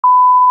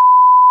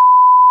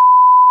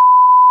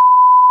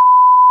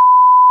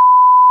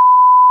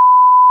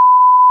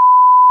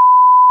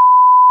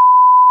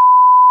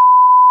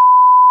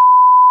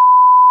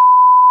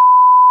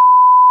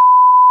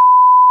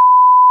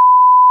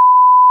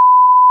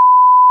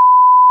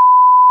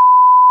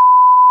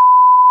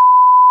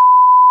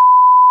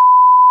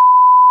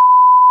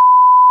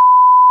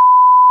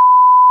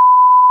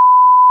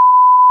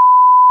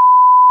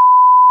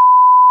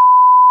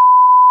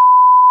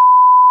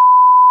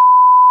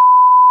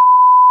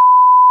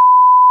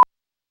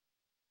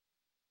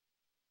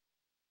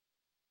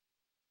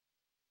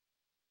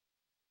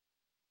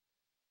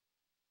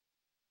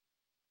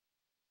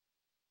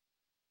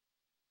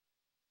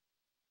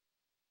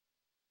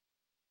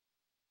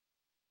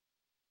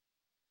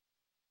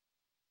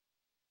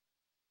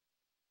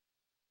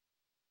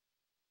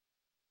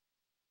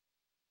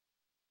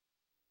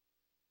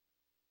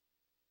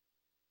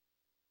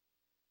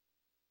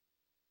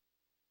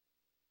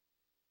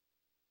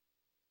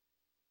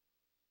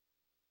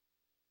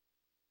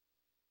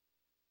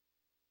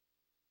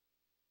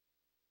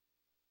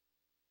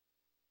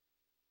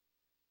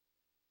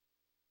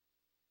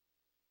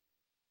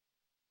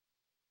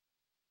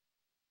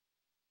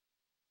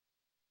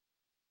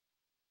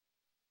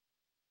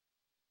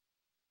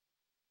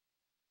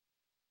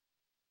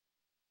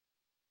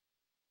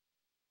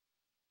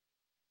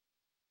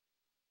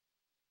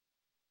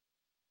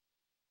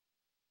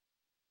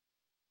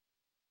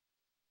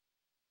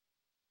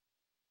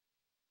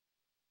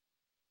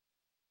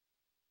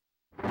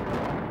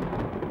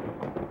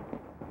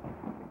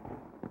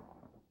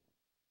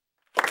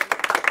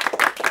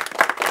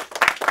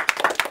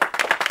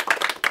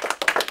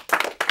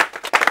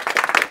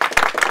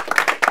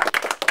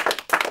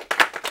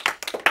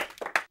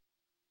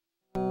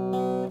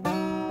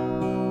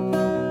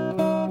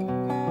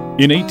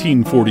In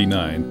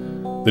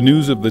 1849, the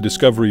news of the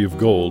discovery of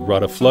gold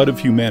brought a flood of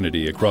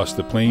humanity across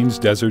the plains,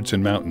 deserts,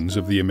 and mountains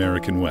of the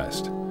American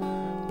West.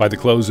 By the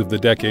close of the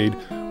decade,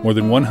 more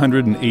than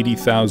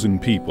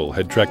 180,000 people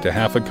had trekked a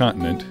half a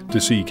continent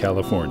to see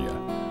California.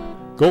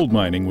 Gold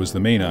mining was the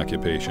main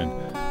occupation,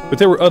 but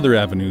there were other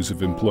avenues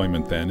of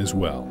employment then as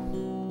well.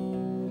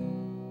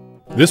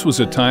 This was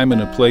a time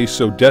and a place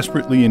so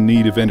desperately in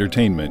need of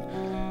entertainment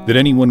that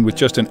anyone with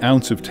just an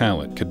ounce of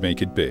talent could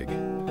make it big.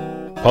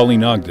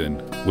 Pauline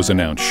Ogden was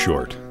announced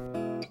short.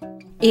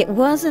 It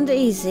wasn't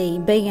easy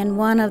being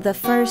one of the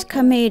first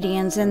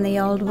comedians in the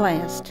Old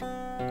West.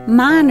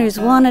 Miners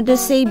wanted to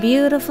see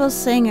beautiful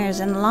singers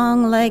and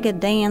long-legged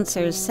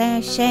dancers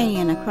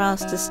sashaying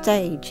across the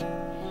stage.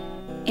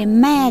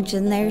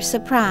 Imagine their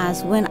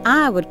surprise when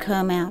I would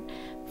come out,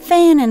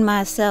 fanning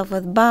myself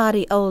with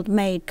bawdy old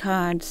maid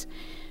cards,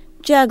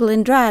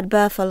 juggling dried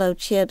buffalo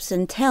chips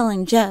and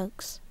telling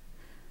jokes,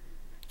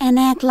 and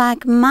act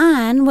like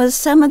mine was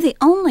some of the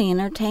only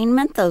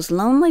entertainment those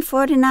lonely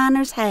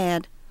 49ers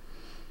had.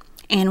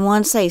 And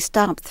once they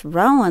stopped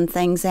throwing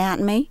things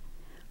at me,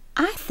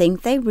 I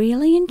think they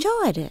really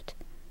enjoyed it.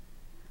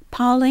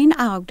 Pauline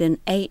Ogden,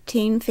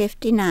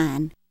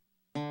 1859.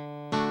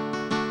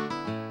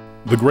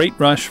 The great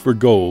rush for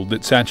gold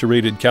that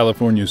saturated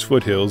California's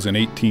foothills in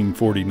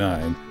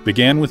 1849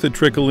 began with a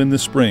trickle in the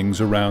springs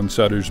around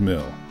Sutter's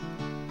Mill.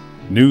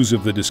 News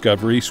of the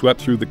discovery swept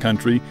through the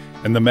country,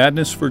 and the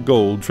madness for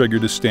gold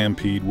triggered a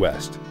stampede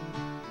west.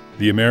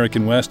 The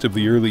American West of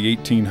the early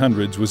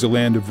 1800s was a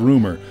land of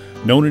rumor,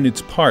 known in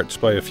its parts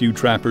by a few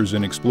trappers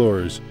and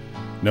explorers,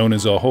 known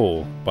as a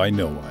whole by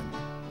no one.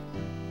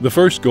 The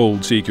first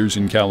gold seekers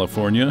in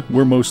California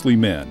were mostly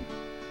men.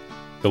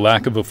 The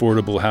lack of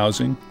affordable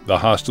housing, the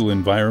hostile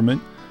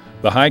environment,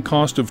 the high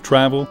cost of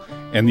travel,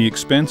 and the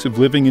expense of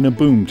living in a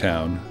boom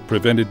town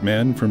prevented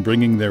men from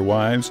bringing their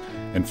wives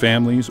and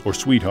families or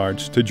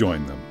sweethearts to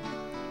join them.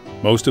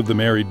 Most of the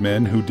married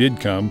men who did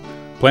come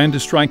planned to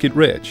strike it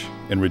rich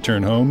and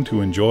return home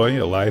to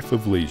enjoy a life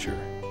of leisure.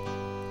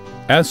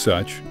 As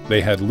such,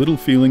 they had little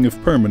feeling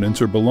of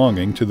permanence or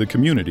belonging to the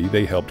community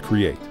they helped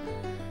create.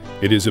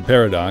 It is a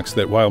paradox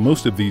that while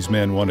most of these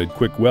men wanted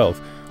quick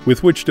wealth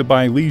with which to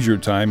buy leisure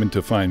time and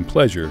to find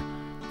pleasure,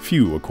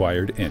 few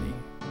acquired any.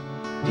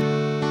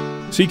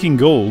 Seeking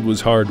gold was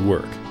hard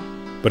work,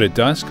 but at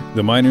dusk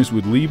the miners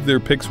would leave their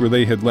picks where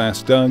they had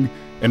last dug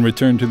and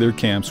return to their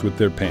camps with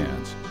their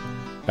pans.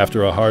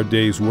 After a hard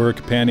day's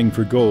work panning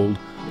for gold,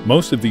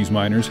 most of these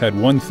miners had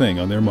one thing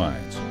on their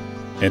minds: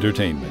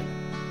 entertainment.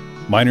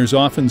 Miners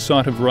often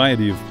sought a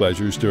variety of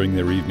pleasures during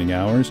their evening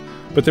hours,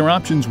 but their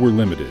options were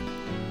limited.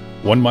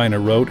 One miner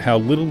wrote how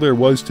little there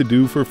was to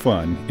do for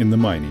fun in the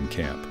mining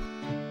camp.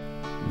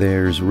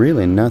 There's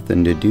really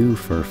nothing to do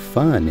for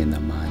fun in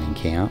the mining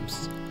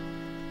camps.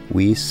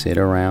 We sit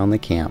around the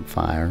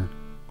campfire,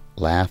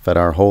 laugh at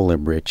our holy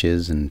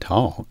britches and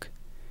talk.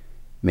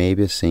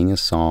 Maybe sing a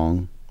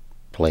song,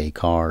 play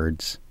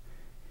cards.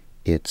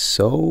 It's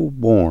so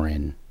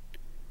boring.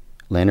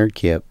 Leonard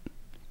Kipp,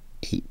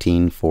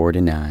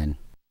 1849.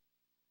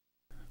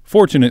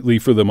 Fortunately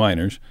for the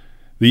miners,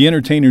 the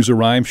entertainers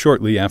arrived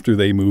shortly after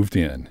they moved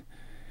in.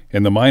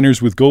 And the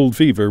miners with gold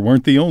fever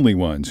weren't the only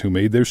ones who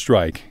made their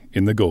strike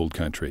in the gold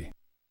country.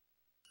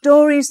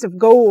 Stories of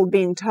gold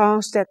being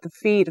tossed at the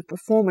feet of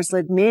performers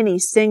led many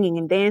singing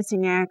and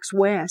dancing acts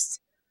west.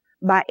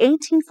 By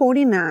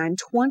 1849,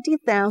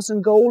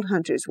 20,000 gold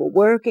hunters were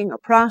working or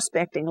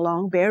prospecting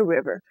along Bear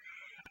River.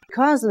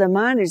 Because of the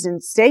miners'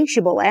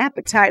 insatiable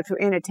appetite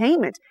for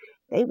entertainment,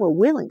 they were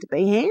willing to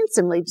pay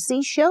handsomely to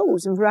see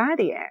shows and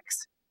variety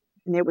acts.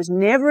 And there was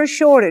never a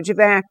shortage of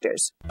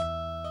actors.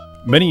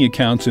 Many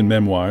accounts and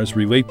memoirs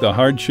relate the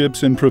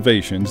hardships and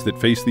privations that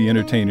faced the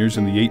entertainers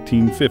in the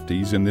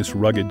 1850s in this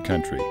rugged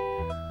country.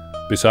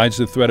 Besides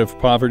the threat of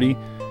poverty,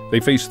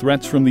 they faced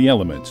threats from the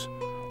elements,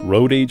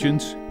 road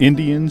agents,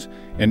 Indians,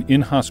 and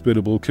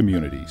inhospitable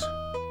communities.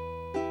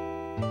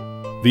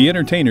 The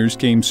entertainers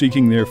came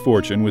seeking their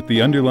fortune with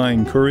the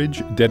underlying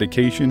courage,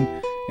 dedication,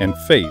 and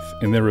faith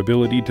in their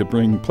ability to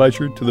bring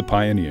pleasure to the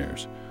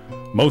pioneers.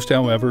 Most,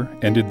 however,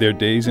 ended their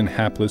days in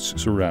hapless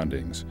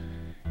surroundings.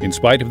 In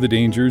spite of the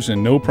dangers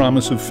and no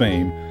promise of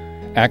fame,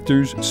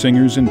 actors,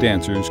 singers, and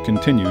dancers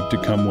continued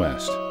to come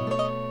west.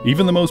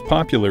 Even the most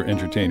popular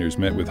entertainers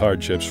met with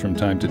hardships from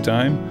time to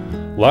time.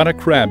 Lotta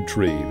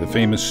Crabtree, the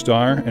famous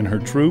star, and her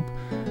troupe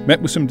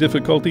met with some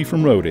difficulty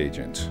from road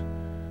agents.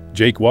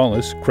 Jake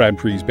Wallace,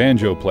 Crabtree's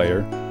banjo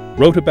player,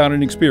 wrote about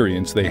an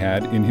experience they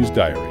had in his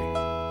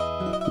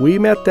diary. We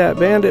met that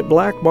bandit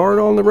Black Bart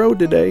on the road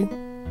today.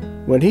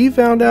 When he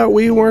found out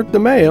we weren't the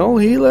mail,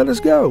 he let us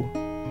go.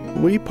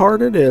 We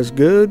parted as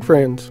good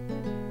friends.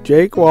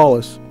 Jake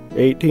Wallace,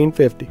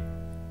 1850.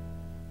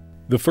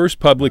 The first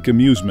public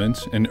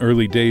amusements and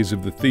early days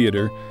of the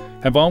theater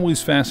have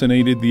always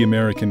fascinated the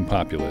American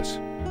populace.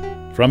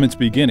 From its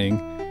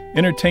beginning,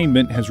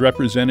 entertainment has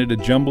represented a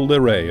jumbled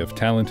array of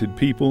talented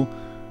people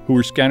who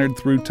were scattered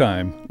through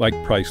time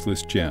like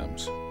priceless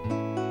gems.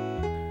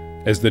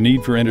 As the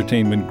need for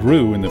entertainment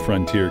grew in the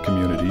frontier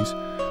communities,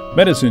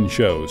 Medicine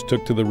shows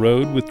took to the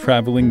road with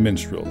traveling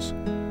minstrels.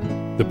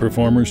 The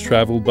performers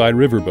traveled by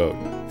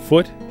riverboat,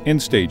 foot, and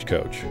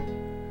stagecoach.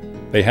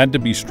 They had to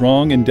be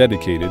strong and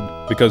dedicated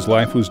because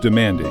life was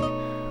demanding,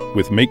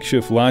 with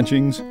makeshift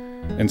lodgings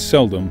and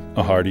seldom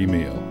a hearty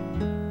meal.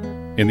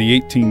 In the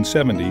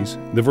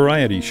 1870s, the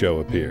variety show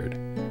appeared.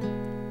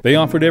 They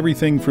offered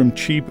everything from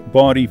cheap,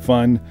 bawdy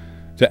fun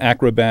to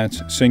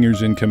acrobats,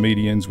 singers, and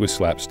comedians with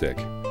slapstick.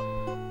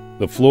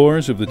 The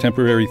floors of the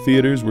temporary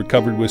theaters were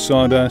covered with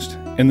sawdust,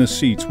 and the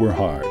seats were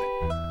hard.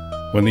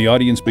 When the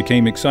audience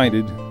became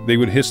excited, they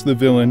would hiss the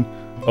villain,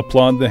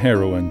 applaud the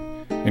heroine,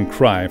 and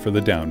cry for the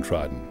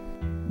downtrodden.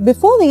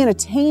 Before the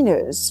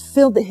entertainers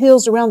filled the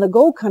hills around the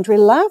gold country,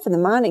 life in the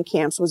mining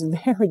camps was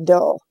very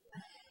dull.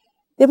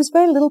 There was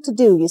very little to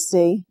do, you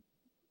see.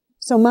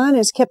 So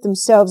miners kept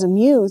themselves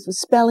amused with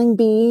spelling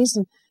bees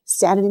and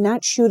Saturday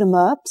night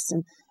shoot-'em-ups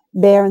and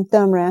bear and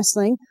thumb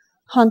wrestling,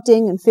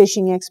 hunting and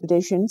fishing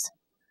expeditions.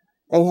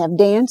 They'd have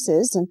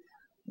dances, and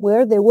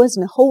where there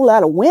wasn't a whole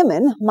lot of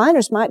women,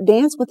 miners might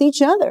dance with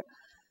each other.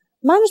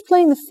 Miners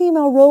playing the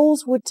female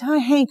roles would tie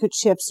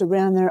handkerchiefs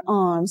around their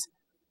arms.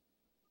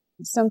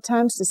 And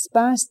sometimes to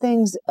spice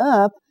things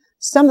up,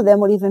 some of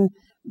them would even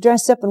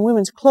dress up in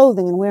women's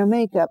clothing and wear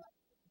makeup.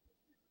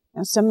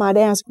 Now, some might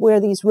ask where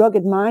these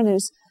rugged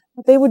miners,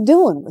 what they were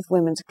doing with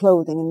women's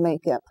clothing and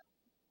makeup.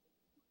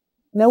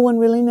 No one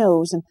really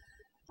knows, and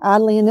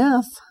oddly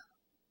enough,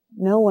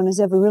 no one has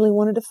ever really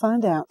wanted to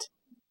find out.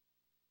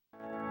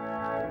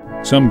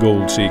 Some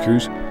gold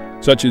seekers,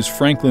 such as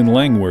Franklin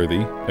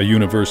Langworthy, a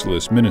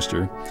Universalist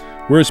minister,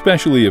 were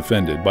especially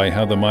offended by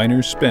how the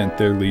miners spent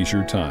their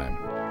leisure time.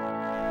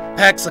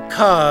 Packs of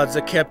cards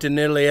are kept in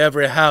nearly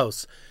every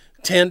house,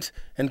 tent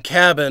and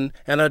cabin,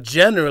 and are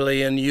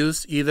generally in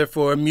use either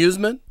for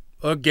amusement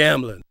or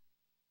gambling.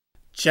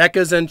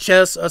 Checkers and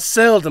chess are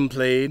seldom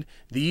played.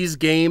 These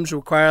games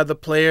require the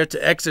player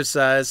to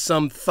exercise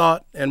some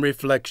thought and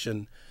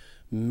reflection.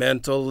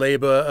 Mental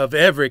labor of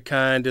every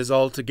kind is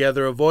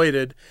altogether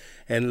avoided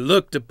and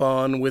looked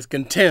upon with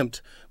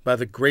contempt by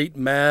the great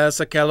mass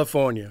of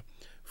California.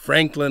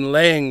 Franklin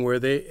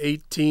Langworthy,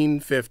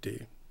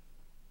 1850.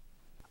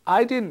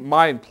 I didn't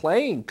mind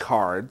playing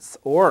cards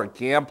or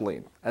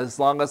gambling as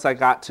long as I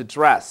got to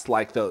dress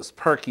like those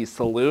perky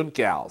saloon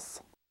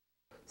gals.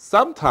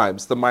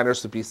 Sometimes the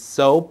miners would be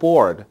so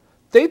bored,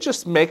 they'd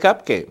just make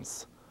up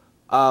games.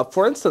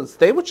 For instance,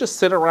 they would just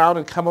sit around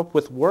and come up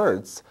with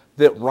words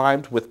that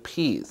rhymed with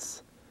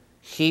peas.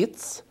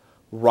 Heats,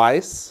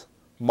 rice,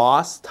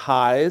 moss,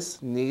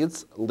 ties,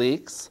 needs,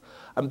 leeks.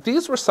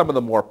 These were some of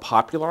the more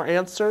popular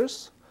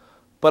answers,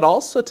 but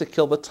also to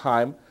kill the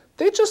time,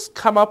 they just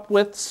come up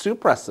with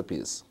soup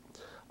recipes.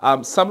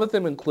 Some of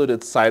them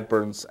included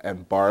sideburns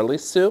and barley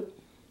soup,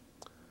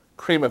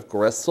 cream of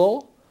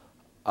gristle,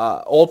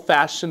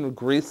 old-fashioned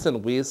grease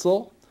and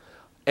weasel,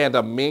 and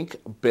a mink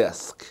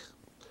bisque.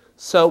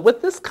 So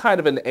with this kind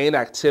of inane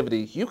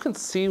activity, you can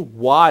see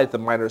why the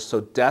miners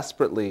so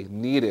desperately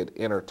needed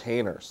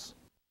entertainers.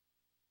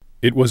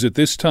 It was at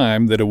this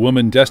time that a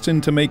woman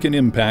destined to make an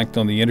impact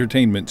on the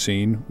entertainment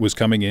scene was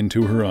coming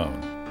into her own.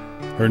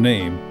 Her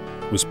name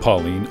was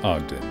Pauline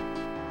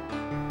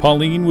Ogden.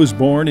 Pauline was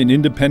born in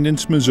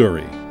Independence,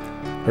 Missouri.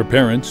 Her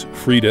parents,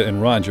 Frida and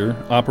Roger,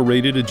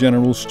 operated a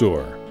general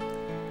store.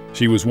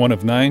 She was one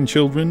of 9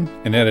 children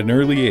and at an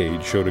early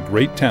age showed a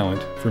great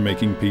talent for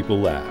making people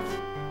laugh.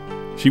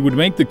 She would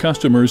make the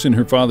customers in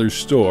her father's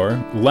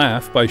store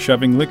laugh by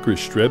shoving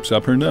licorice strips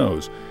up her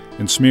nose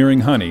and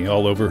smearing honey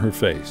all over her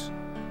face.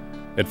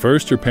 At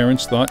first, her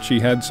parents thought she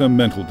had some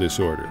mental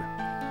disorder.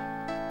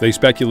 They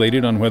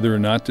speculated on whether or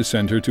not to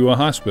send her to a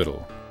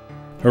hospital.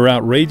 Her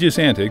outrageous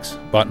antics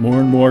brought more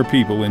and more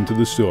people into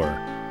the store,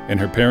 and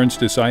her parents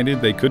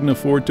decided they couldn't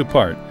afford to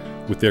part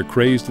with their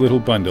crazed little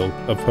bundle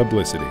of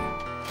publicity.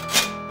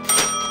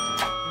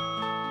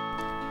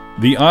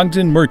 The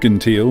Ogden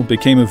Mercantile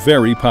became a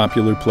very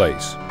popular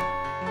place.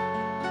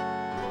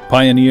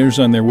 Pioneers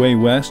on their way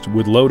west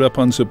would load up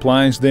on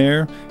supplies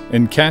there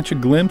and catch a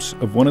glimpse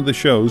of one of the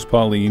shows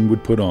Pauline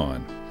would put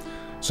on.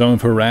 Some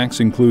of her acts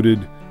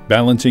included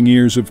balancing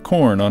ears of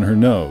corn on her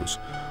nose,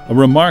 a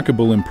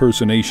remarkable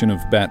impersonation of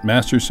Bat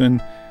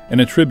Masterson,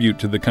 and a tribute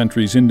to the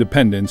country's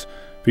independence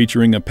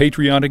featuring a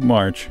patriotic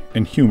march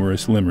and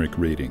humorous limerick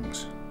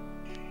readings.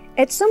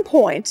 At some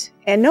point,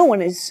 and no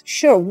one is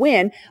sure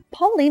when,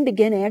 Pauline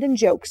began adding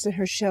jokes to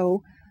her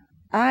show.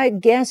 I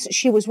guess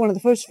she was one of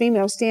the first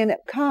female stand-up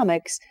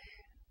comics,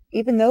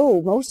 even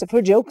though most of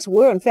her jokes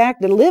were, in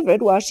fact,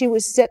 delivered while she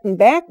was sitting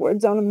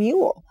backwards on a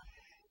mule.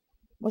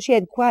 Well, she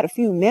had quite a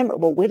few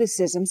memorable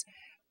witticisms.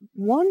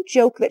 One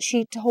joke that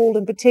she told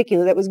in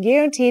particular that was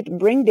guaranteed to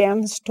bring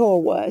down the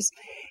store was,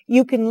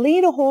 "You can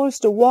lead a horse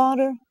to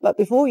water, but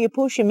before you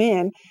push him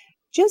in,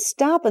 just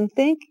stop and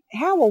think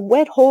how a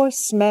wet horse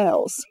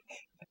smells."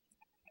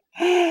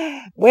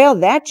 Well,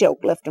 that joke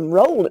left him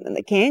rolling in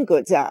the canned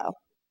goods aisle.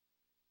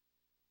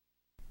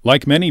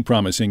 Like many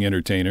promising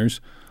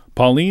entertainers,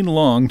 Pauline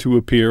longed to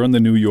appear on the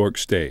New York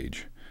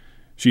stage.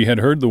 She had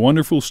heard the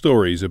wonderful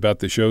stories about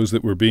the shows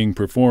that were being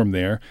performed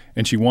there,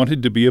 and she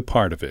wanted to be a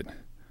part of it.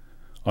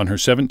 On her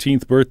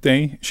 17th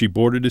birthday, she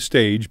boarded a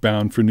stage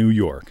bound for New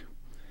York.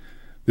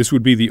 This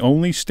would be the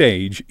only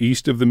stage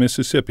east of the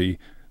Mississippi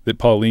that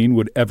Pauline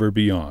would ever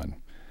be on.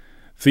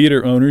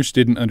 Theater owners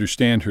didn't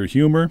understand her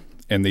humor,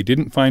 and they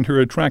didn't find her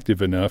attractive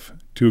enough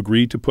to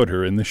agree to put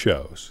her in the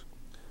shows.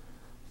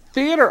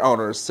 Theater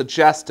owners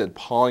suggested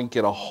Pauline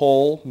get a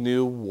whole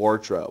new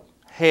wardrobe,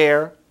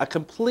 hair, a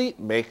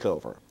complete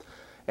makeover.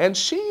 And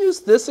she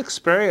used this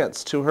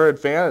experience to her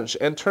advantage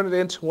and turned it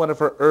into one of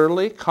her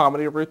early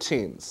comedy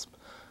routines,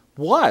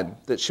 one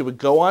that she would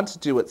go on to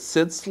do at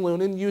Sid's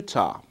Saloon in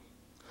Utah.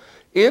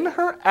 In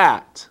her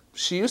act,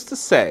 she used to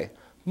say,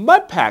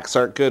 "Mud packs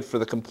aren't good for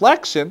the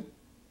complexion.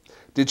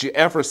 Did you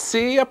ever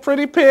see a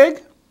pretty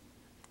pig?"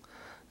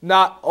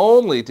 Not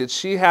only did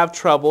she have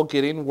trouble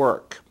getting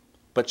work,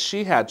 but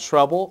she had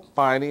trouble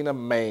finding a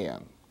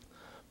man.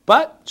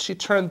 But she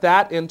turned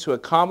that into a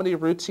comedy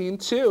routine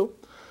too.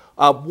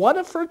 One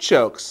of her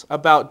jokes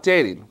about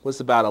dating was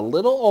about a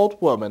little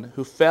old woman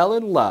who fell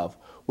in love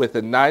with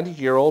a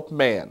 90-year-old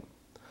man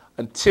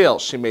until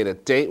she made a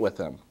date with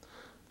him.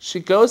 She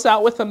goes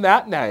out with him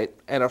that night,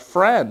 and a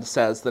friend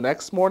says the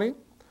next morning,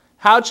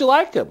 "How'd you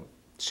like him?"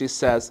 She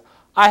says,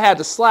 "I had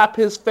to slap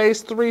his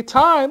face 3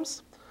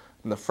 times.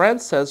 And the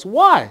friend says,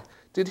 "Why?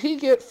 Did he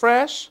get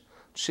fresh?"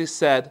 She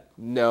said,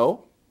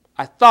 "No,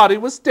 I thought he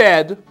was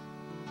dead."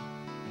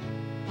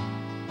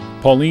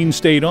 Pauline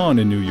stayed on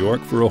in New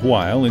York for a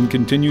while and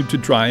continued to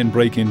try and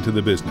break into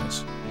the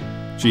business.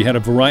 She had a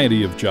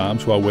variety of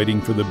jobs while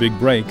waiting for the big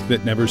break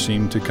that never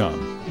seemed to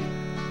come.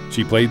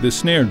 She played the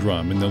snare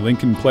drum in the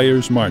Lincoln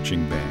Players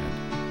Marching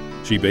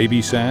Band. She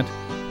babysat,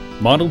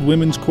 modeled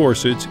women's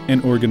corsets,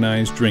 and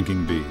organized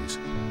drinking bees.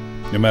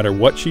 No matter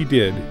what she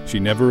did, she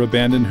never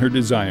abandoned her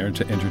desire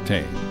to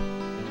entertain.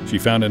 She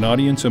found an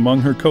audience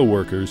among her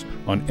co-workers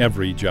on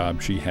every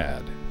job she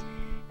had.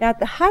 Now, at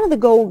the height of the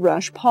gold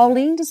rush,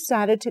 Pauline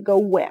decided to go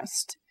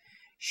west.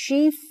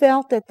 She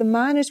felt that the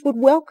miners would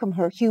welcome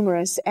her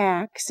humorous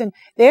acts, and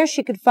there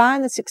she could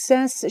find the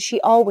success that she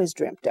always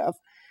dreamt of.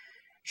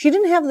 She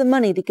didn't have the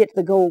money to get to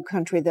the gold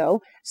country,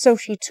 though, so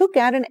she took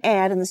out an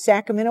ad in the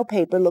Sacramento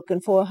paper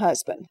looking for a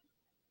husband.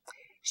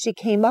 She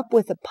came up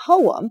with a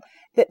poem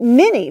that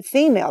many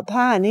female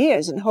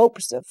pioneers in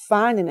hopes of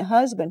finding a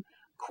husband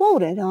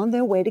quoted on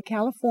their way to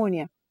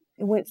California.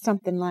 It went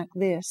something like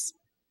this.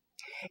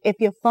 "If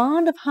you're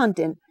fond of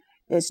hunting,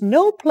 there's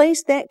no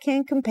place that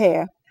can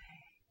compare.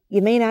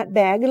 You may not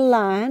bag a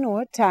lion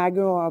or a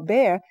tiger or a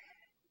bear,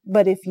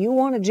 but if you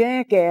want a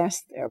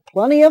jackass, there are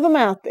plenty of them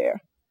out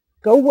there.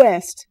 Go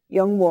west,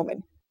 young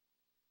woman."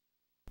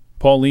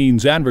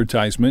 Pauline's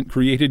advertisement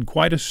created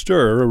quite a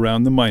stir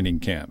around the mining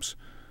camps.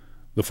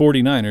 The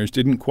 49ers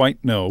didn't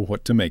quite know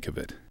what to make of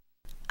it.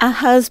 "A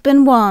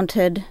husband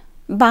wanted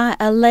by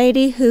a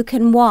lady who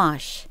can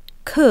wash,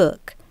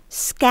 cook,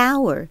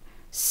 scour,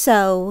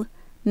 sew,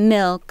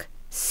 milk,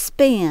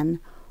 spin,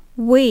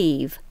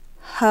 weave,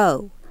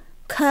 hoe,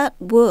 cut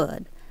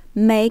wood,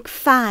 make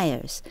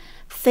fires,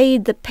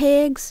 feed the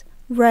pigs,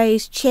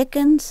 raise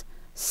chickens,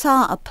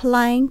 saw a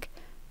plank,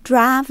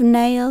 drive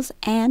nails,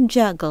 and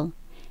juggle.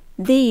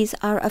 These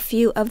are a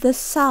few of the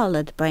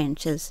solid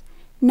branches.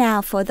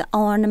 Now for the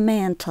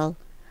ornamental.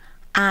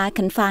 I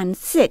can find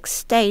 6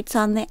 states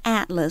on the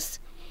atlas,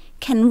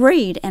 can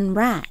read and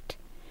write,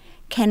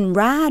 can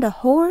ride a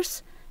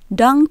horse,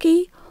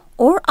 donkey,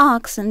 or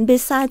oxen,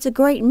 besides a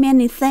great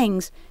many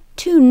things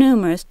too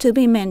numerous to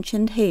be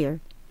mentioned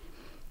here.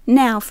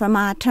 Now for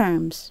my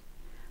terms.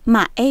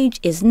 My age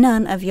is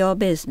none of your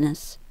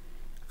business.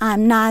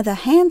 I'm neither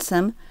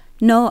handsome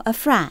nor a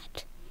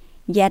fright,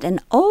 yet an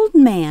old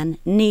man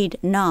need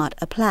not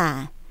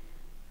apply."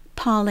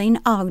 Pauline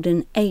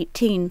Ogden,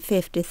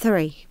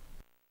 1853.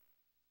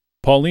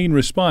 Pauline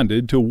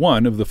responded to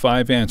one of the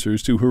 5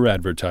 answers to her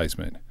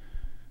advertisement.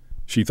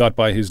 She thought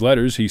by his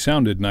letters he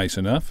sounded nice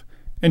enough,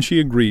 and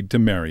she agreed to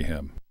marry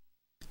him.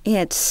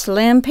 It's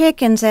slim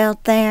pickings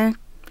out there.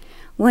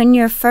 When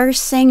you're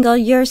first single,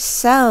 you're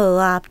so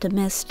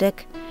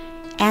optimistic.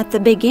 At the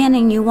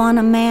beginning, you want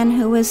a man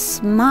who is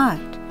smart,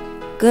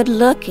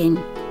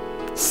 good-looking,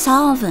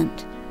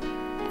 solvent.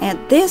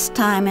 At this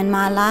time in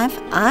my life,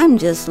 I'm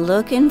just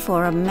looking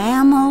for a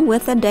mammal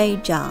with a day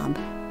job.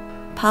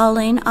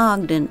 Pauline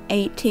Ogden,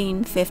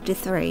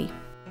 1853.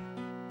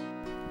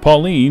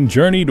 Pauline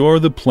journeyed o'er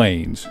the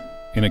plains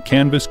in a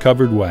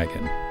canvas-covered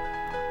wagon.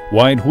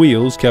 Wide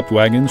wheels kept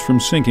wagons from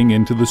sinking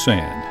into the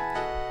sand.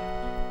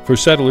 For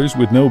settlers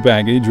with no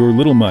baggage or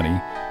little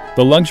money,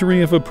 the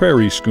luxury of a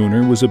prairie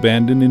schooner was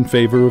abandoned in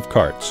favor of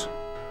carts.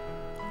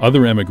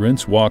 Other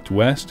immigrants walked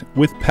west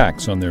with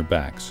packs on their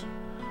backs.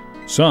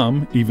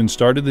 Some even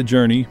started the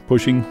journey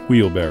pushing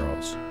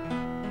wheelbarrows.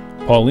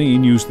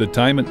 Pauline used the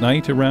time at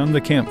night around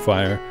the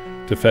campfire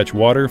to fetch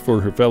water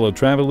for her fellow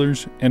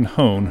travelers and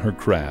hone her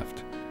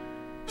craft.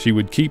 She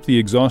would keep the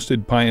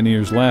exhausted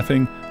pioneers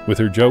laughing with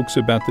her jokes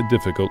about the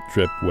difficult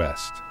trip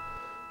west.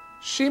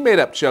 She made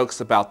up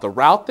jokes about the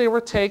route they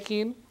were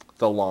taking,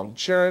 the long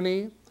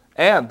journey,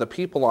 and the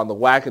people on the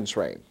wagon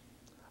train.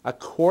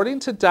 According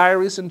to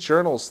diaries and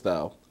journals,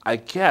 though, I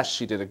guess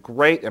she did a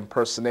great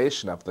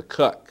impersonation of the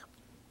cook.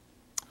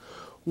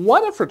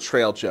 One of her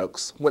trail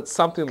jokes went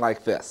something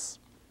like this.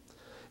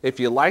 If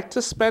you like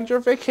to spend your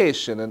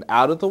vacation in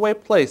out-of-the-way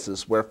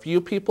places where few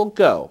people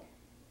go,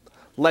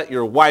 let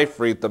your wife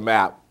read the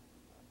map.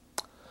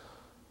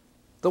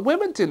 The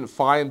women didn't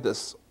find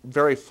this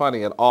very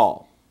funny at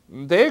all.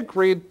 They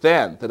agreed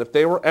then that if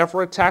they were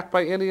ever attacked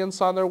by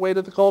Indians on their way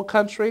to the gold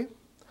country,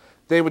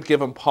 they would give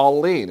them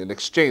Pauline in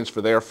exchange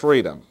for their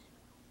freedom.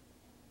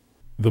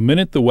 The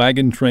minute the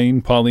wagon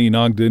train Pauline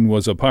Ogden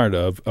was a part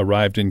of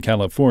arrived in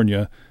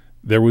California,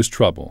 there was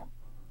trouble.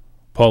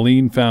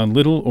 Pauline found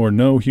little or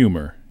no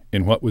humor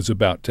in what was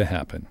about to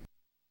happen.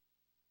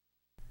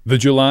 The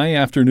July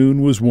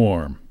afternoon was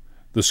warm,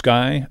 the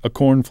sky a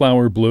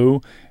cornflower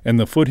blue, and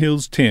the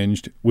foothills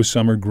tinged with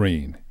summer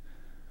green.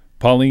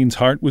 Pauline's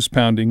heart was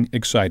pounding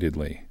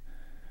excitedly.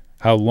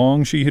 How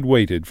long she had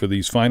waited for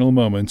these final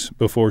moments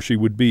before she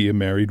would be a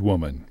married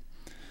woman.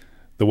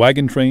 The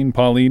wagon train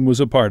Pauline was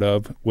a part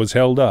of was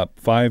held up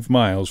 5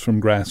 miles from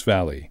Grass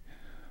Valley.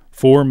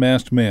 4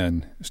 masked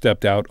men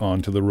stepped out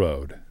onto the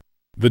road.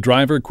 The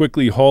driver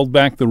quickly hauled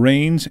back the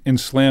reins and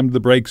slammed the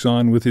brakes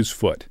on with his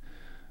foot.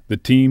 The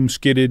team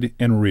skidded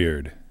and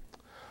reared.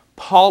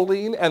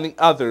 Pauline and the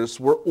others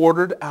were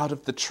ordered out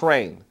of the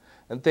train,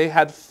 and they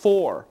had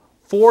four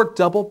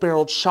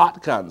double-barreled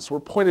shotguns were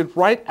pointed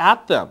right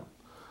at them.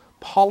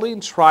 Pauline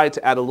tried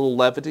to add a little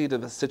levity to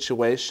the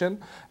situation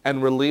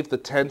and relieve the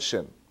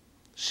tension.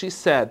 She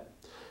said,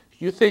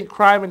 "You think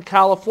crime in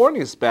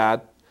California is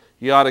bad?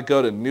 You ought to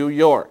go to New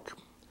York.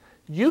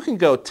 You can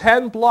go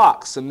 10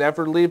 blocks and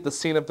never leave the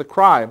scene of the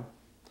crime."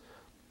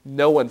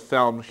 No one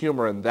found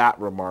humor in that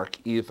remark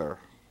either.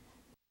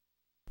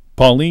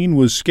 Pauline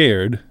was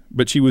scared,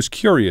 but she was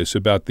curious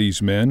about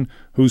these men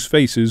whose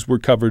faces were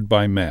covered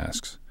by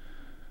masks.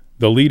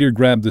 The leader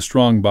grabbed the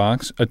strong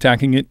box,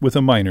 attacking it with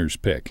a miner's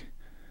pick.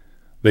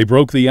 They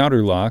broke the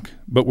outer lock,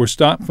 but were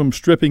stopped from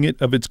stripping it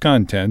of its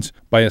contents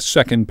by a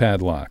second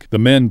padlock. The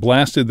men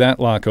blasted that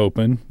lock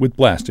open with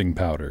blasting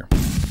powder.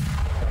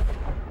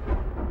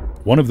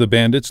 One of the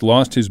bandits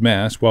lost his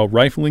mask while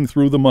rifling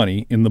through the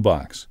money in the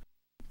box.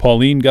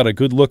 Pauline got a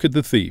good look at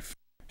the thief.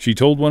 She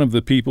told one of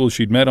the people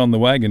she'd met on the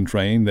wagon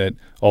train that,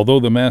 although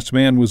the masked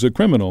man was a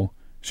criminal,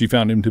 she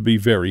found him to be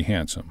very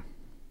handsome.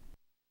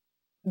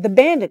 The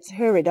bandits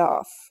hurried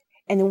off,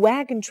 and the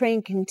wagon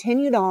train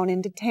continued on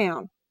into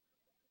town.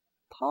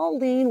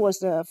 Pauline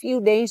was a few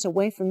days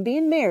away from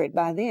being married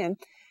by then.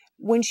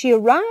 When she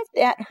arrived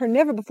at her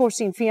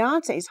never-before-seen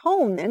fiancé's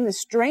home, then the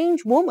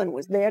strange woman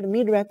was there to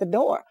meet her at the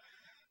door.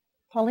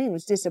 Pauline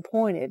was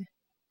disappointed.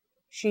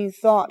 She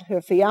thought her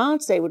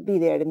fiancé would be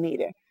there to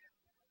meet her.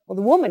 Well,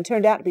 the woman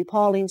turned out to be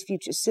Pauline's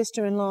future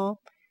sister-in-law.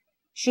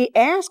 She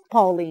asked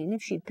Pauline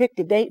if she'd picked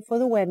a date for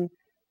the wedding.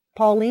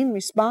 Pauline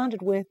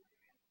responded with,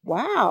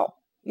 "Wow,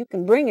 you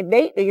can bring a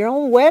date to your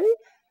own wedding?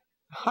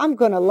 I'm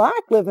going to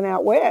like living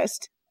out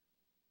west."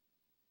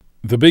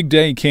 The big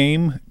day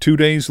came 2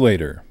 days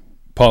later.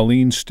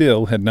 Pauline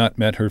still had not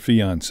met her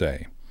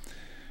fiancé.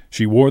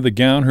 She wore the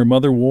gown her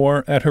mother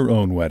wore at her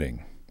own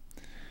wedding.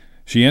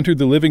 She entered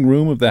the living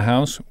room of the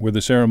house where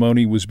the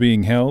ceremony was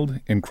being held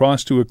and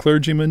crossed to a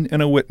clergyman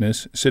and a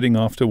witness sitting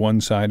off to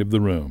one side of the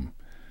room.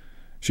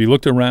 She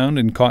looked around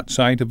and caught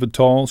sight of a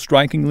tall,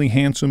 strikingly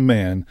handsome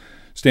man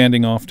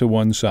standing off to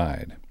one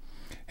side.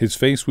 His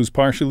face was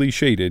partially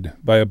shaded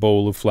by a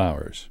bowl of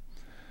flowers.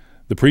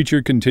 The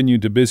preacher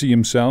continued to busy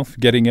himself,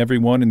 getting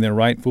everyone in their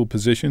rightful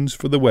positions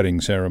for the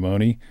wedding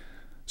ceremony.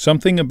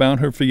 Something about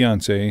her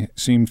fiancé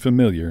seemed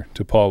familiar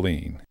to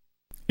Pauline.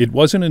 It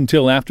wasn't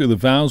until after the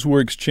vows were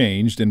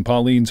exchanged and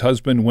Pauline's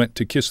husband went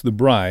to kiss the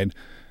bride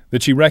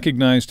that she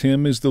recognized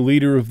him as the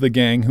leader of the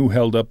gang who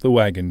held up the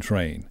wagon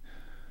train.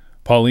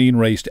 Pauline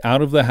raced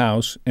out of the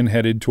house and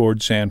headed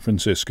toward San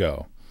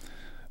Francisco.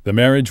 The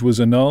marriage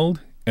was annulled,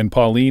 and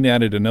Pauline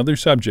added another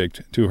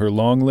subject to her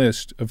long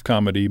list of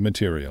comedy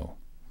material.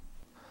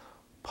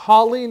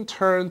 Pauline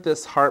turned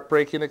this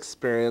heartbreaking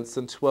experience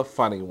into a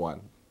funny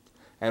one.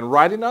 And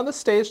riding on the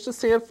stage to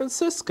San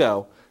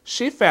Francisco,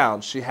 she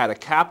found she had a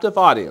captive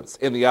audience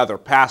in the other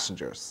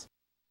passengers.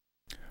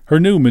 Her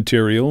new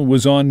material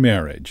was on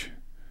marriage.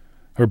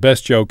 Her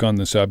best joke on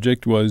the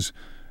subject was,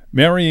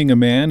 "Marrying a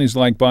man is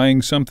like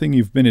buying something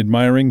you've been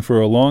admiring for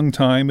a long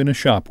time in a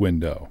shop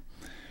window.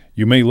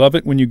 You may love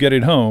it when you get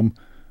it home,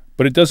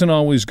 but it doesn't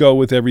always go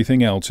with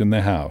everything else in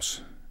the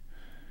house."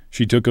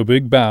 She took a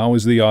big bow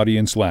as the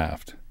audience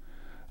laughed.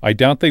 I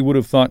doubt they would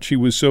have thought she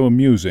was so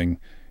amusing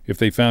if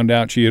they found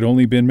out she had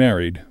only been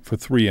married for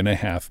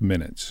 3.5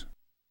 minutes.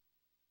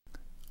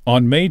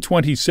 On May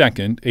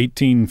 22,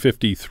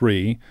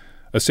 1853,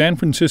 a San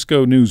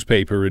Francisco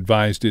newspaper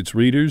advised its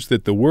readers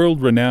that the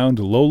world-renowned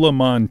Lola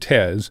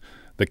Montez,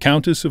 the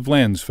Countess of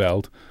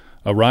Lansfeld,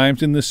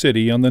 arrived in the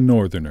city on the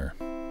Northerner.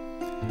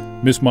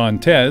 Miss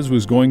Montez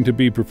was going to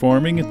be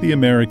performing at the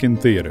American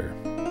Theater.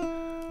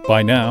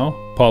 By now,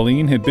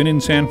 Pauline had been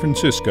in San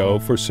Francisco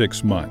for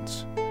 6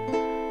 months.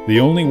 The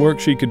only work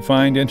she could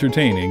find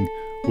entertaining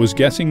was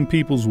guessing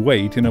people's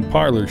weight in a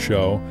parlor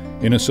show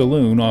in a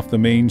saloon off the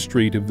main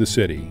street of the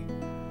city.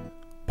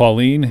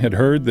 Pauline had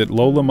heard that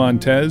Lola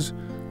Montez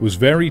was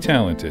very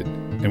talented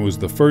and was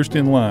the first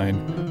in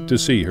line to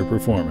see her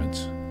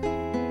performance.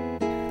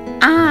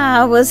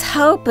 I was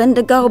hoping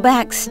to go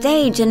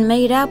backstage and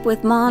meet up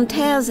with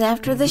Montez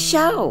after the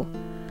show.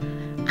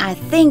 I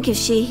think if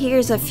she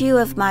hears a few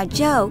of my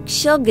jokes,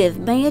 she'll give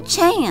me a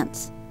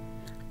chance.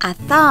 I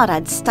thought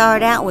I'd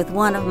start out with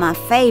one of my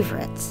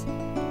favorites.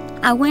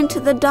 I went to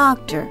the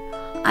doctor.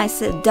 I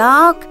said,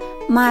 "Doc,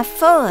 my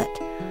foot.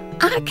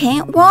 I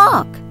can't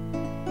walk."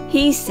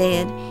 He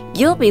said,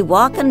 "You'll be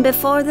walking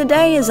before the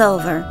day is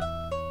over."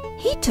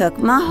 He took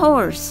my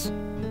horse.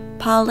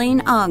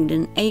 Pauline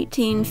Ogden,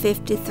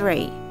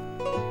 1853.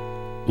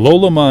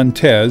 Lola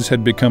Montez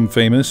had become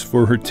famous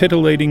for her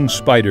titillating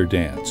spider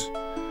dance.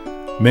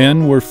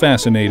 Men were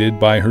fascinated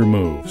by her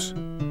moves.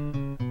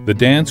 The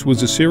dance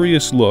was a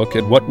serious look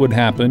at what would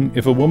happen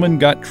if a woman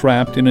got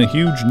trapped in a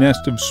huge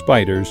nest of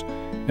spiders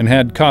and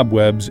had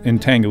cobwebs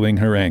entangling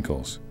her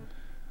ankles.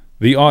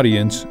 The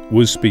audience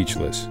was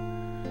speechless.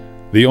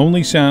 The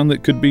only sound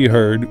that could be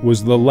heard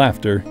was the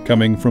laughter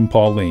coming from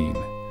Pauline.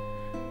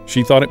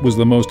 She thought it was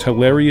the most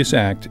hilarious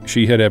act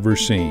she had ever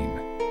seen.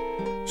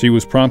 She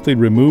was promptly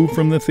removed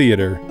from the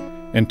theater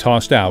and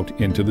tossed out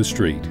into the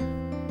street.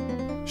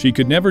 She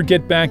could never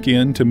get back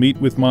in to meet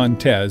with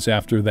Montez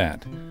after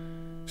that.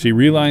 She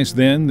realized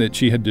then that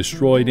she had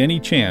destroyed any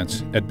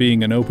chance at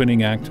being an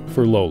opening act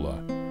for Lola.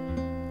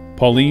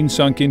 Pauline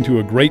sunk into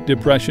a Great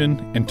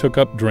Depression and took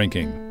up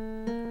drinking,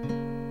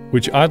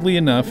 which oddly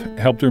enough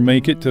helped her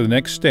make it to the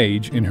next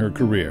stage in her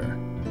career.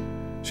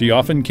 She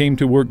often came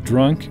to work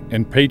drunk,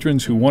 and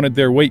patrons who wanted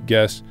their wait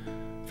guests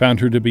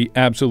found her to be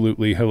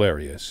absolutely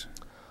hilarious.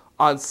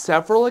 On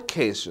several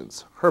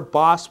occasions, her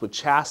boss would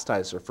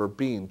chastise her for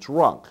being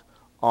drunk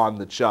on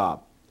the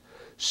job.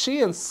 She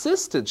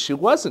insisted she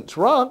wasn't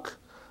drunk,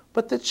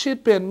 but that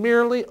she'd been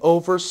merely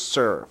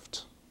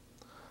overserved.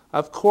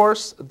 Of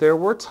course, there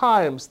were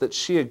times that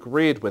she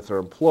agreed with her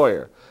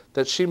employer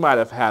that she might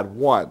have had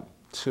one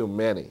too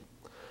many.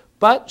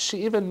 But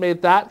she even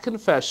made that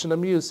confession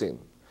amusing.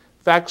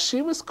 In fact,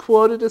 she was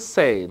quoted as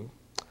saying,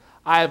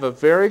 "I have a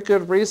very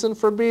good reason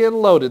for being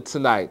loaded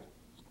tonight.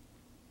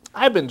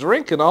 I've been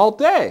drinking all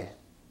day."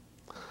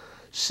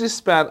 She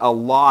spent a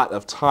lot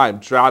of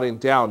time jotting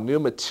down new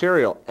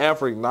material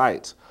every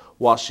night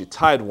while she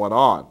tied one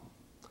on.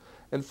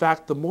 In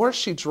fact, the more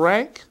she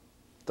drank,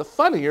 the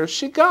funnier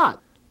she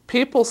got.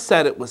 People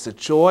said it was a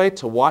joy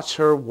to watch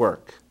her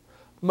work.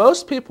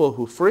 Most people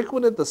who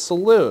frequented the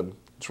saloon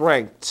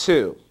drank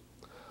too.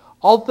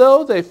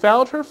 Although they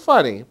found her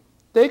funny,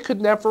 they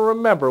could never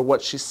remember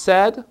what she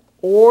said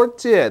or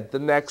did the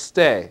next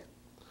day.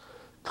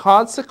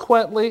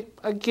 Consequently,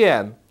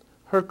 again,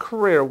 her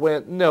career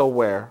went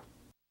nowhere.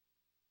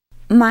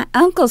 My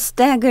uncle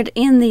staggered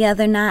in the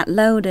other night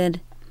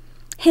loaded.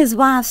 His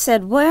wife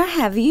said, "Where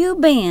have you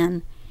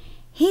been?"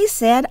 He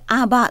said,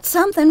 "I bought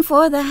something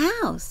for the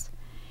house."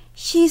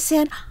 She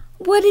said,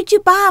 "What did you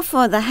buy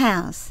for the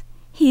house?"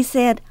 He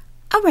said,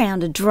 "A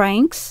round of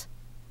drinks."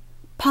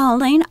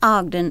 Pauline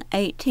Ogden,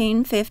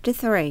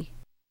 1853.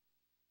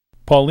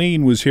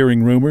 Pauline was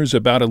hearing rumors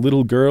about a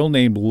little girl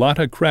named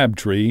Lotta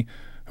Crabtree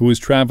who was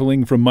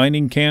traveling from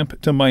mining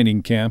camp to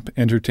mining camp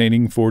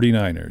entertaining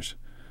 49ers.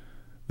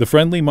 The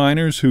friendly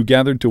miners who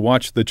gathered to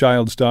watch the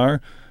child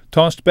star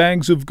tossed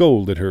bags of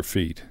gold at her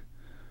feet.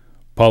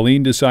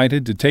 Pauline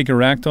decided to take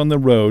her act on the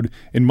road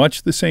in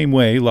much the same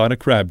way Lotta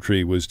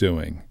Crabtree was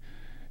doing.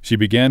 She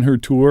began her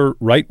tour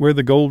right where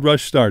the gold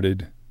rush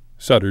started,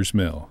 Sutter's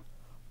Mill.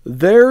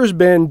 There's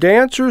been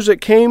dancers that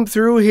came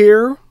through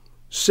here,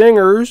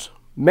 singers,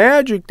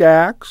 magic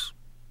acts,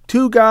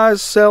 2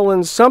 guys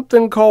selling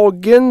something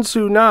called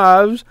Ginsu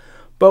knives,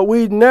 but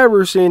we'd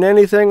never seen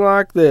anything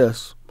like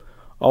this.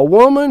 A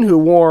woman who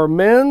wore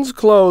men's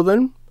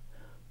clothing,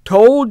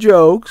 told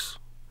jokes,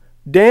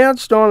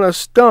 danced on a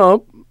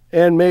stump,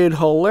 and made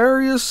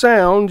hilarious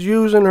sounds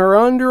using her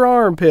under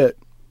armpit.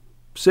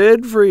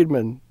 Sid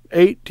Friedman,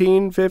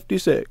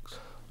 1856.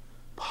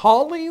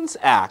 Pauline's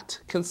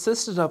act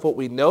consisted of what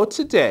we know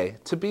today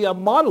to be a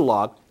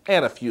monologue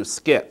and a few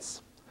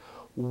skits,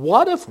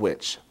 one of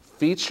which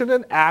featured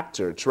an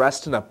actor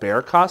dressed in a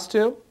bear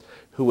costume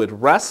who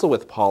would wrestle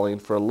with Pauline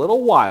for a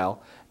little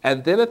while,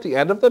 and then at the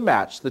end of the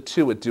match, the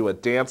two would do a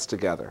dance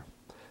together.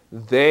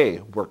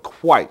 They were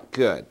quite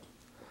good.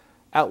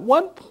 At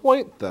one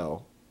point,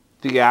 though,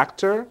 the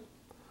actor,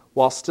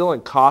 while still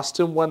in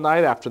costume one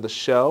night after the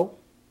show,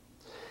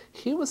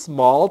 he was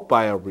mauled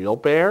by a real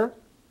bear.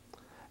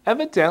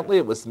 Evidently,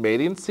 it was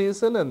mating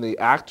season and the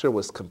actor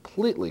was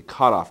completely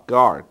caught off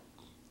guard.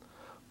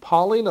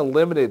 Pauline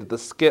eliminated the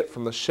skit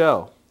from the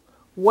show.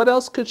 What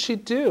else could she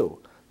do?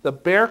 The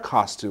bear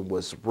costume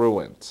was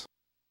ruined.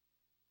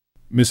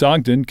 Miss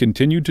Ogden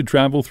continued to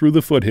travel through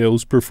the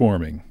foothills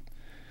performing.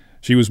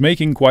 She was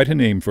making quite a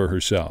name for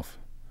herself.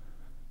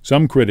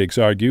 Some critics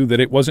argue that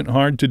it wasn't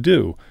hard to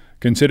do,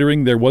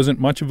 considering there wasn't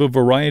much of a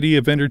variety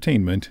of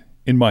entertainment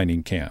in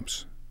mining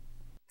camps.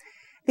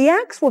 The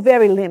acts were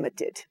very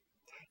limited.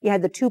 You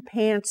had the 2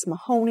 Pants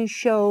Mahoney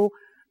show.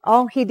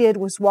 All he did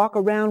was walk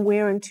around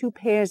wearing 2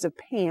 pairs of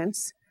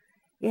pants.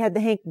 You had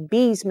the Hank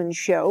Beesman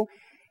show.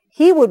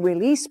 He would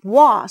release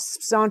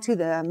wasps onto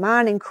the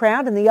mining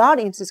crowd, and the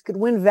audiences could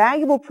win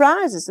valuable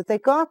prizes if they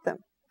caught them.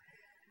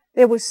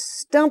 There was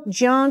Stump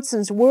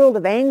Johnson's World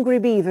of Angry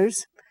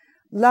Beavers,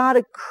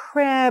 Lotta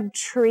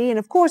Crabtree, and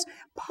of course,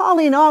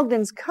 Pauline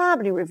Ogden's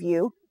Comedy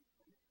Review.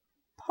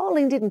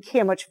 Pauline didn't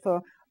care much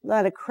for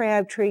Lotta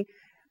Crabtree,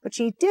 but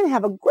she did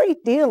have a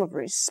great deal of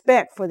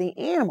respect for the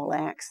animal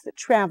acts that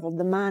traveled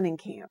the mining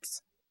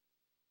camps.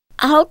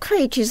 All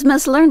creatures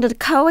must learn to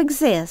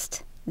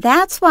coexist.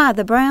 That's why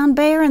the brown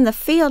bear and the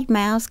field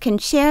mouse can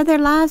share their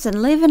lives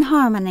and live in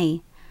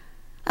harmony.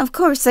 Of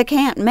course, they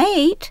can't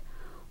mate,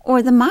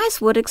 or the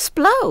mice would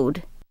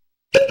explode.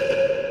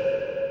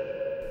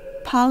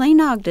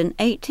 Pauline Ogden,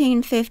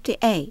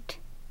 1858.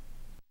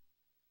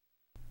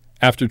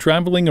 After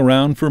traveling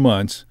around for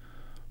months,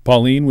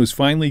 Pauline was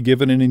finally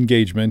given an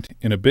engagement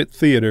in a bit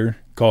theater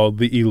called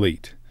the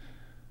Elite,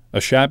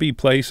 a shabby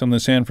place on the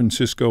San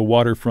Francisco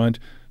waterfront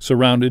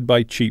surrounded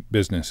by cheap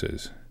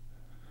businesses.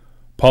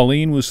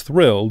 Pauline was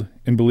thrilled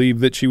and believed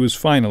that she was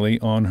finally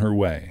on her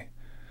way.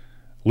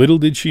 Little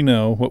did she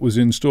know what was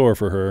in store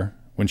for her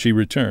when she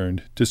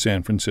returned to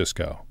San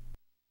Francisco.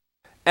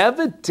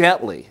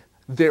 Evidently,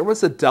 there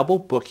was a double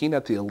booking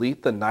at the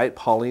Elite the night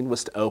Pauline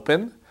was to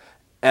open.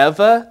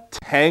 Eva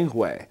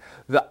Tangway,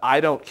 the I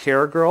Don't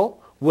Care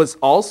girl, was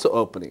also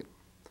opening.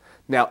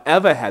 Now,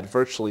 Eva had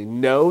virtually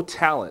no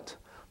talent,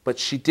 but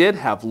she did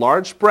have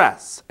large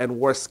breasts and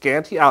wore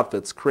scanty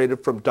outfits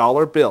created from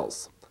dollar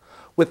bills,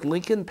 with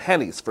Lincoln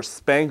pennies for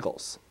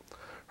spangles.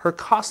 Her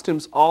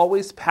costumes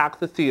always packed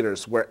the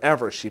theaters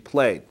wherever she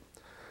played.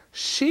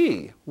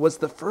 She was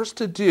the first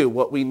to do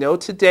what we know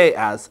today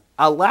as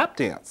a lap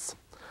dance.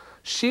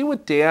 She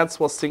would dance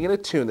while singing a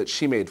tune that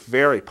she made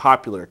very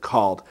popular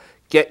called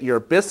 "Get Your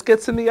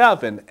Biscuits in the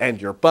Oven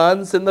and Your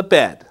Buns in the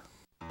Bed."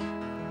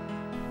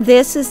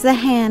 This is the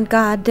hand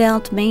God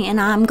dealt me, and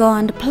I'm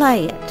going to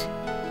play it.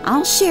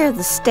 I'll share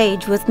the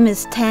stage with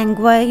Miss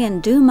Tangway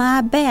and do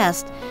my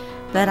best,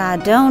 but I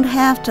don't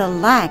have to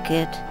like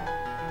it.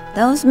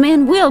 Those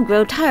men will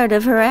grow tired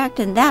of her act,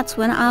 and that's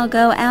when I'll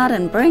go out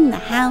and bring the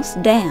house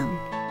down.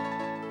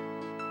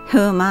 Who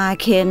am I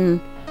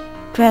kidding?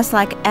 Dressed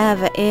like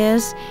Eva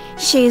is,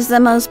 she's the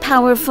most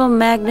powerful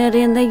magnet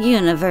in the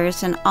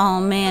universe, and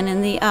all men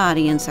in the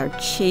audience are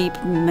cheap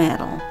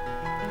metal.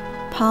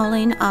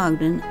 Pauline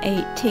Ogden,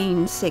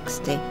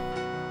 1860.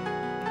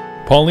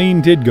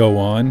 Pauline did go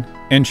on,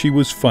 and she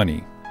was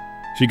funny.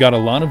 She got a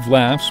lot of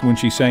laughs when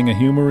she sang a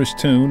humorous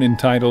tune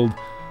entitled,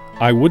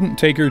 "I Wouldn't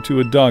Take Her to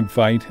a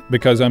Dogfight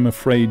Because I'm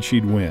Afraid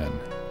She'd Win."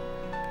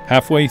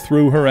 Halfway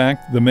through her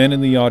act, the men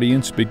in the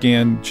audience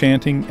began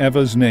chanting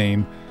Eva's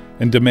name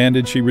and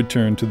demanded she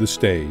return to the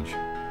stage.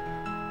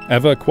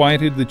 Eva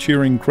quieted the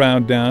cheering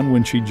crowd down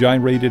when she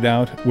gyrated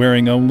out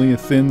wearing only a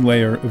thin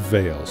layer of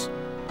veils.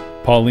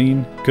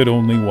 Pauline could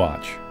only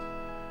watch.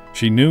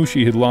 She knew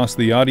she had lost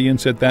the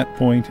audience at that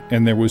point,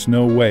 and there was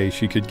no way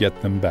she could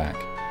get them back.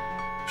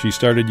 She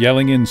started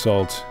yelling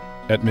insults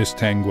at Miss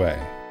Tangway.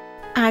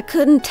 I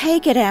couldn't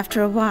take it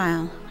after a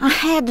while. I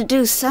had to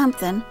do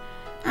something.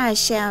 I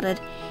shouted,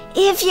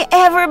 "If you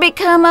ever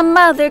become a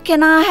mother,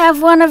 can I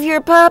have one of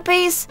your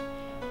puppies?"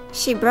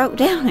 She broke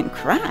down and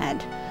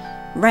cried,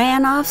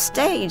 ran off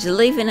stage,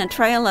 leaving a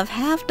trail of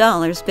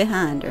 $50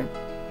 behind her.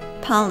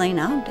 Pauline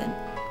Ogden,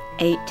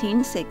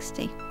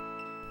 1860.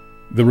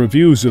 The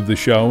reviews of the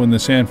show in the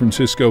San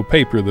Francisco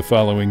paper the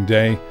following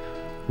day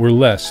were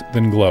less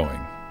than glowing.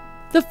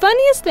 The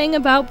funniest thing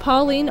about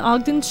Pauline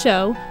Ogden's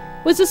show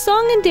was the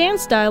song and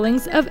dance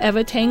stylings of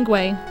Eva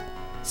Tangway.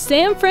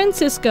 San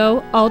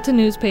Francisco Alta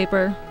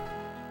newspaper.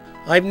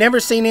 I've never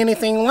seen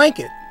anything like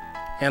it,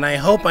 and I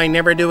hope I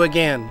never do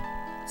again.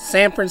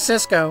 San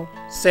Francisco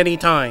City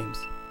Times.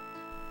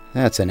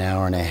 That's an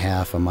hour and a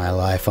half of my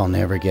life I'll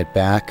never get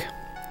back.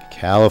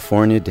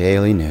 California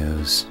Daily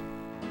News.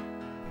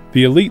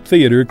 The Elite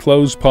Theater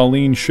closed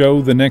Pauline's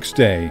show the next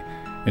day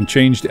and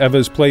changed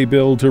Eva's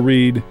playbill to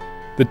read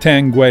The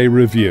Tangway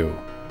Review,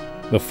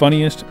 the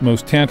funniest,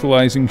 most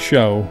tantalizing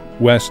show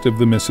west of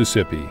the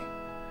Mississippi.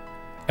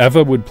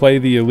 Eva would play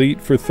the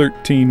Elite for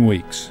 13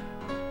 weeks.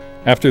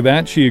 After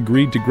that, she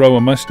agreed to grow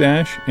a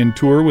mustache and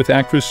tour with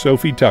actress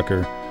Sophie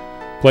Tucker,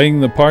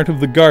 playing the part of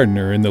the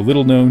gardener in the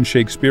little-known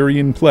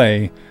Shakespearean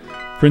play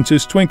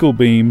Princess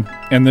Twinklebeam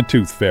and the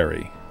Tooth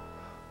Fairy.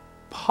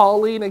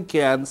 Pauline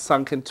again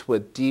sunk into a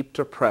deep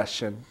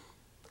depression.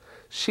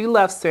 She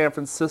left San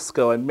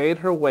Francisco and made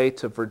her way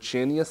to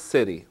Virginia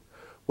City,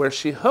 where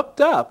she hooked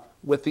up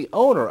with the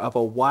owner of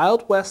a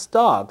Wild West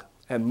dog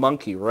and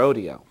monkey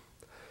rodeo.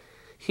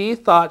 He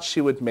thought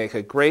she would make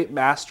a great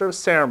master of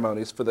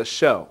ceremonies for the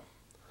show,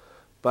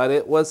 but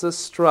it was a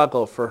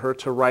struggle for her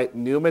to write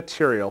new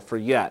material for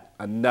yet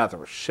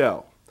another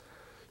show.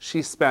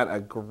 She spent a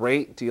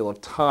great deal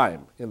of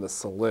time in the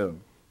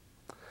saloon.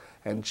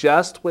 And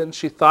just when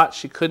she thought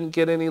she couldn't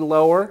get any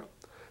lower,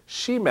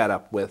 she met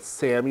up with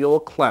Samuel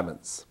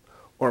Clemens,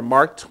 or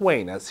Mark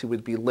Twain as he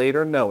would be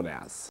later known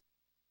as.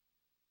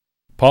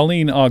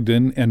 Pauline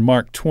Ogden and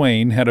Mark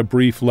Twain had a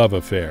brief love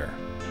affair.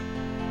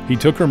 He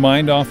took her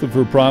mind off of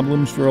her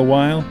problems for a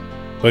while,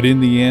 but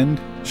in the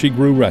end, she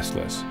grew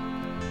restless.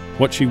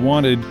 What she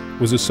wanted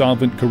was a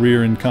solvent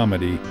career in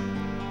comedy,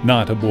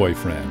 not a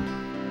boyfriend.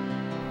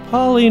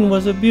 Pauline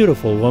was a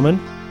beautiful woman,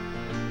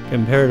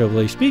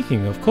 comparatively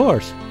speaking, of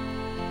course.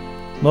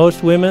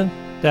 Most women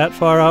that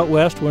far out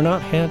west were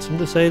not handsome,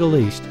 to say the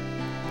least.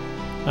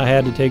 I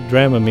had to take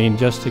Dramamine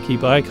just to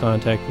keep eye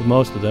contact with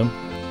most of them.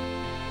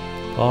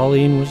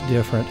 Pauline was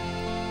different.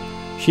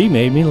 She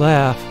made me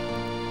laugh.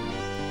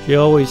 She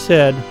always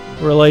said,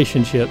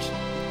 relationships,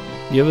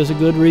 give us a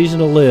good reason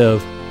to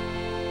live.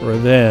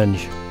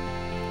 Revenge.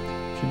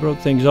 She broke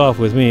things off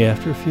with me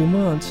after a few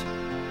months.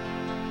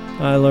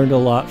 I learned a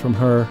lot from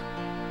her.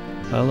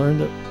 I learned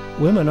that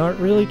women aren't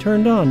really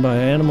turned on by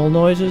animal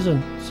noises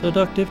and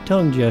seductive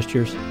tongue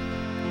gestures.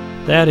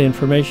 That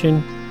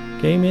information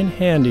came in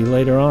handy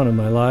later on in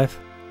my life.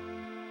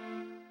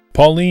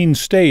 Pauline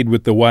stayed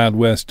with the Wild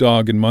West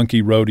Dog and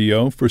Monkey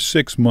Rodeo for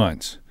 6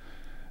 months.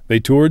 They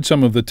toured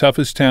some of the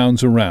toughest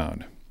towns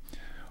around.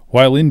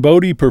 While in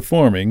Bodie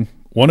performing,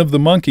 one of the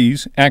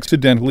monkeys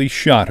accidentally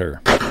shot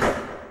her.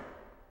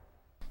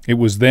 It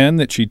was then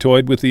that she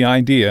toyed with the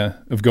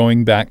idea of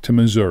going back to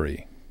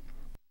Missouri.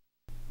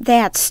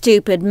 That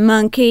stupid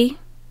monkey.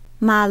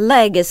 My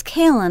leg is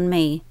killing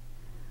me.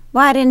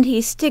 Why didn't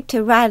he stick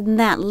to riding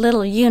that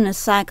little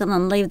unicycle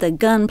and leave the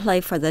gunplay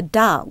for the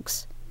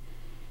dogs?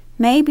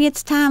 Maybe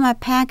it's time I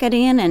pack it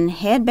in and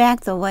head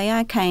back the way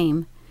I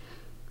came.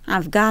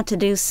 I've got to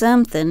do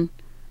something.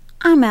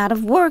 I'm out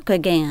of work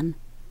again.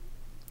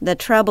 The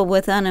trouble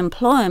with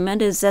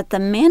unemployment is that the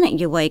minute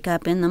you wake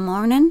up in the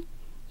morning,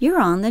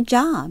 you're on the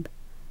job.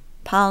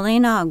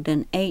 Pauline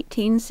Ogden,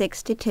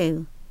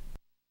 1862.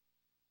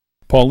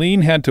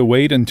 Pauline had to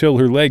wait until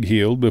her leg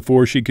healed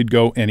before she could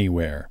go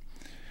anywhere.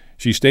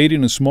 She stayed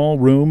in a small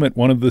room at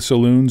one of the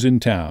saloons in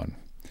town.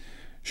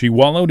 She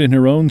wallowed in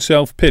her own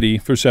self-pity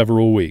for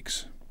several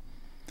weeks.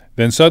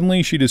 Then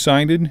suddenly she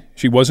decided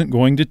she wasn't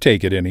going to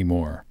take it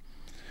anymore.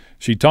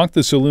 She talked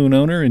the saloon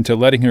owner into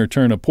letting her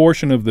turn a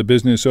portion of the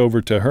business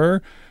over to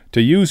her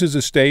to use as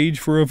a stage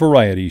for a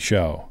variety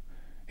show.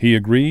 He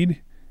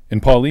agreed,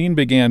 and Pauline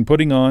began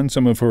putting on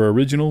some of her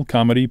original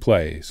comedy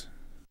plays.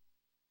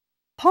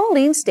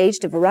 Pauline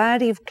staged a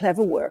variety of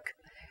clever work.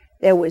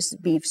 There was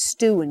Beef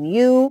Stew and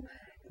You,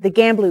 The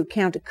Gambler Who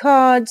Counted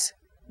Cards,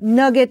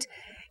 Nugget,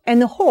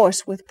 and The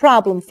Horse with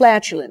Problem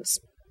Flatulence.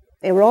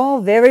 They were all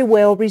very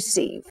well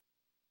received.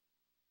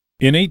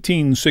 In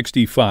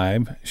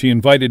 1865, she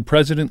invited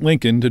President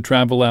Lincoln to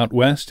travel out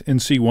west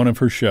and see one of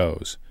her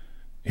shows.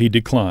 He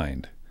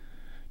declined,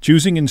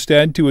 choosing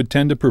instead to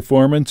attend a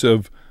performance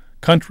of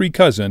Country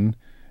Cousin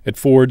at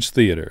Ford's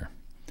Theater.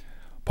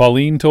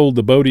 Pauline told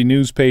the Bodie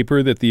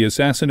newspaper that the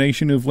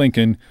assassination of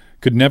Lincoln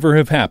could never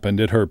have happened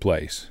at her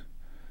place.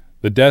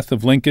 The death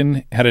of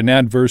Lincoln had an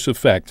adverse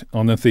effect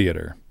on the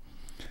theater.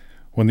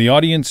 When the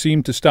audience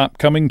seemed to stop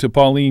coming to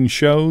Pauline's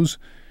shows,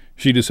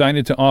 she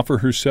decided to offer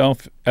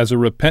herself as a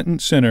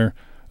repentant sinner,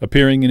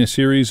 appearing in a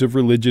series of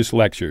religious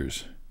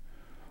lectures.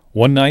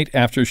 One night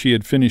after she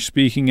had finished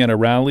speaking at a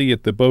rally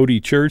at the Bodie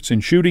Church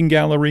and Shooting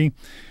Gallery,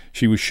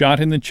 she was shot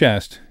in the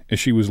chest as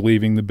she was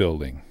leaving the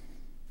building.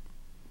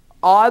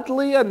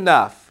 Oddly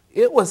enough,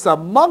 it was a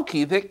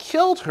monkey that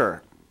killed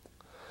her.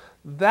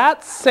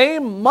 That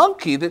same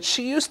monkey that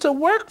she used to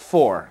work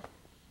for.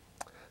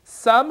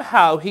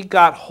 Somehow he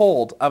got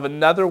hold of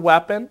another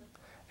weapon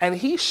and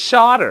he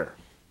shot her.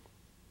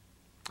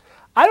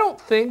 I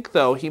don't think,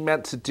 though, he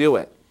meant to do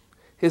it.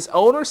 His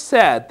owner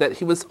said that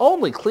he was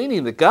only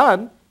cleaning the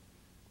gun.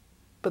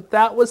 But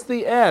that was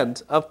the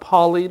end of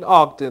Pauline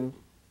Ogden.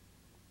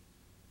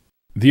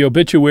 The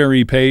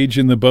obituary page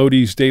in the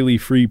Bodie's Daily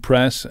Free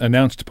Press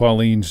announced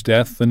Pauline's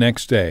death the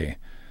next day.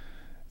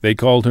 They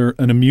called her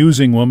an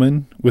amusing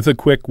woman with a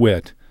quick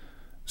wit,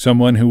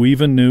 someone who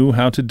even knew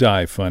how to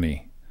die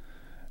funny.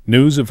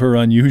 News of her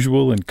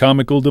unusual and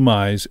comical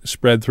demise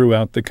spread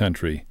throughout the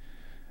country.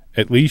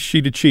 At least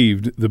she'd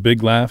achieved the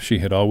big laugh she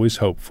had always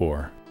hoped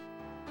for.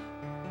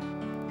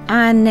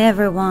 I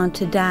never want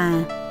to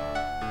die.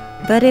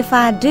 But if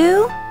I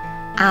do,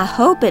 I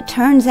hope it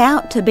turns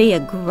out to be a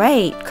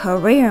great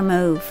career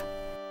move.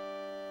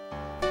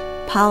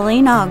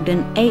 Pauline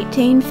Ogden,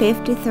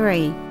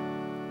 1853.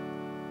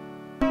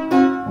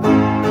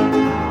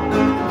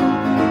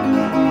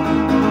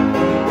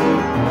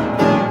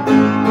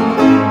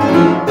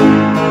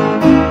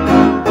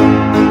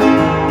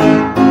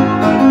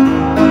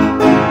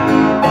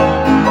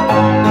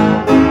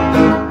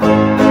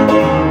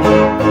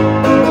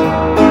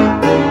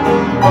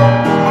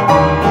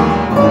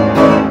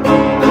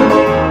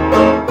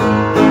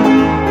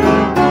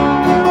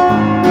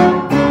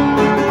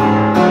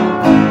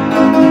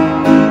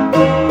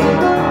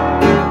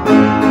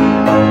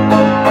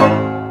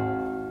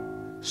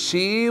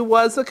 She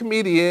was a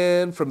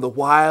comedian from the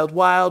Wild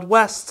Wild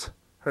West.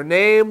 Her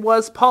name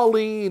was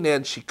Pauline,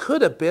 and she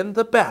could have been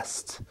the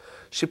best.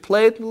 She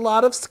played in a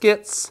lot of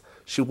skits.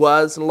 She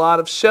was in a lot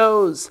of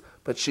shows,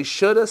 but she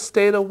should have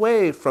stayed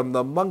away from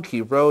the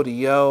monkey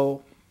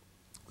rodeo.